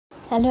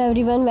Hello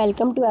everyone,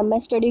 welcome to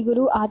MS study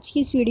गुरु। आज की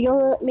इस वीडियो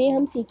में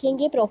हम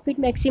सीखेंगे प्रॉफिट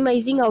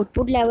मैक्सिमाइजिंग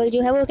आउटपुट लेवल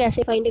जो है वो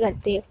कैसे फाइंड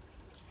करते हैं।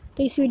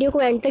 तो इस वीडियो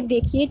को एंड तक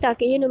देखिए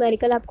ताकि ये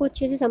न्यूमेरिकल आपको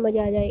अच्छे से समझ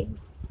आ जाए।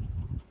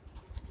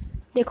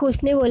 देखो,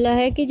 उसने बोला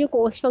है कि जो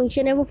कॉस्ट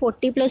फंक्शन है वो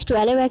 40 +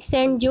 12x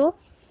एंड जो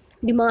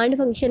डिमांड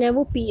फंक्शन है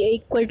वो p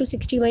 =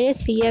 60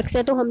 - 3x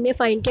है। तो हमने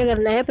फाइंड क्या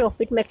करना है,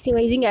 प्रॉफिट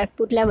मैक्सिमाइजिंग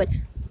आउटपुट लेवल।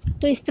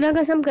 तो इस तरह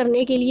का सम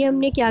करने के लिए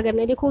हमने क्या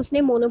करना है, देखो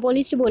उसने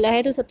मोनोपोलिस्ट बोला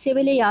है तो सबसे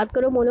पहले याद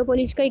करो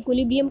मोनोपोलिस्ट का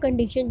इक्विलिब्रियम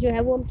कंडीशन जो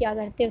है वो हम क्या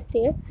करते होते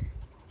हैं,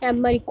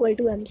 M R equal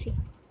to M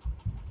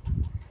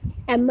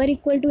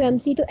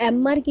C. तो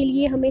एम आर के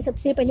लिए हमें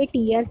सबसे पहले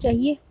टी आर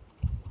चाहिए,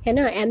 है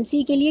ना। एम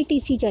सी के लिए टी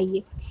सी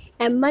चाहिए।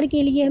 एम आर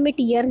के लिए हमें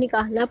टी आर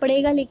निकालना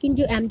पड़ेगा, लेकिन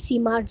जो एम सी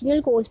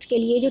मार्जिनल कॉस्ट के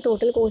लिए जो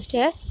टोटल कॉस्ट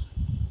है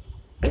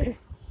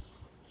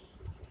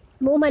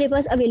वो हमारे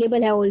पास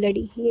अवेलेबल है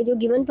ऑलरेडी। ये जो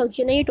गिवन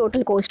फंक्शन है ये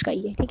टोटल कॉस्ट का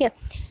ही है, ठीक है।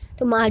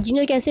 तो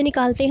मार्जिनल कैसे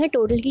निकालते हैं,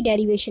 टोटल की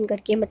डेरिवेशन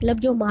करके। मतलब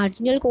जो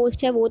मार्जिनल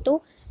कॉस्ट है वो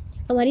तो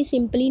हमारी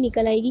सिंपली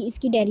निकल आएगी,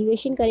 इसकी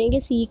डेरिवेशन करेंगे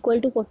c =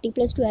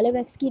 40 +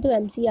 12x की, तो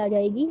एम सी आ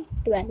जाएगी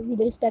 12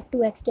 with respect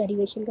to x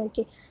derivation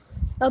करके।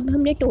 अब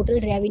हमने टोटल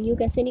रेवेन्यू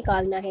कैसे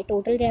निकालना है,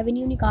 टोटल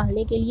रेवेन्यू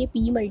निकालने के लिए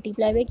p ×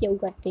 Q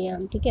करते हैं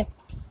हम, ठीक है।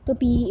 तो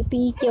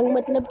p Q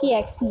मतलब कि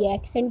x ही है,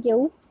 x एंड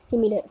Q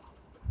सिमिलर,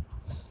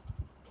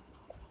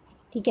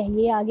 ठीक है।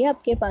 ये आ गया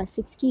आपके पास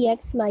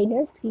 60x -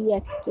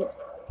 3x²,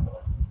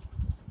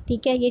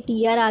 ठीक है। ये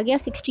टी आर आ गया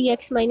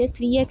 60x -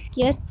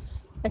 3x²।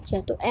 अच्छा,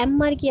 तो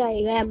एम आर क्या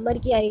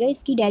आएगा,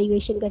 इसकी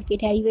डेरिवेशन करके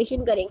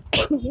डेरिवेशन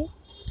करेंगे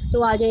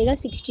तो आ जाएगा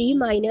 60 - 3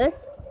 ×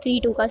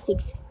 2 =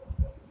 6,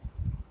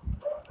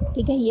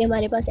 ठीक है। ये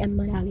हमारे पास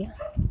एम आर आ गया।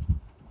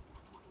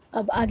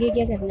 अब आगे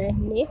क्या करना है,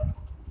 हमने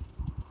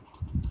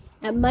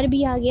एम आर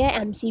भी आ गया,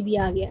 एम सी भी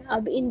आ गया।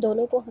 अब इन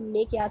दोनों को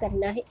हमने क्या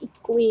करना है,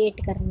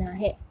 इक्वेट करना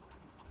है।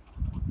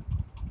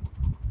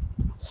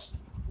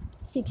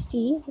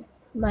 60 -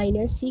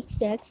 6x = 12 -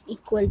 6x =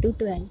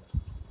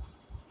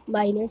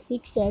 12 -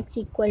 60, x =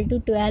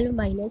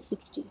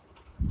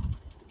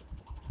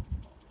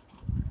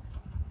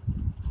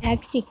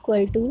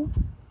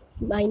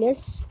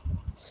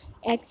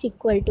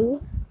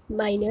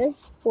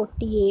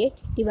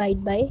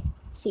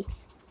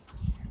 -48/6।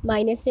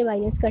 माइनस से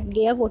माइनस कट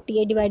गया,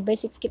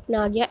 48/6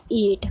 कितना आ गया,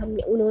 8।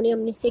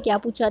 उन्होंने से क्या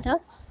पूछा था,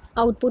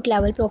 output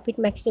level profit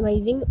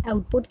maximising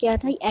output क्या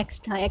था,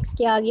 x था। x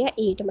क्या आ गया,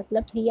 8,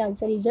 मतलब 3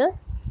 answer is a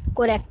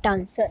correct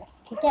answer,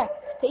 ठीक है।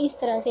 तो इस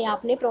तरह से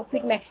आपने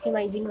प्रॉफिट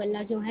मैक्सिमाइजिंग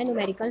वाला जो है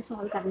न्यूमेरिकल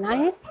सॉल्व करना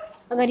है।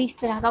 अगर इस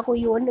तरह का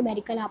कोई और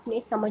न्यूमेरिकल आपने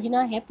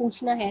समझना है,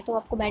 पूछना है, तो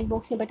आप कमेंट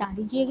बॉक्स में बता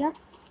दीजिएगा,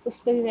 उस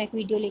पर भी मैं एक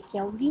वीडियो लेके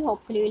आऊँगी।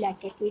 Hopefully you like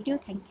that video.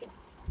 Thank you.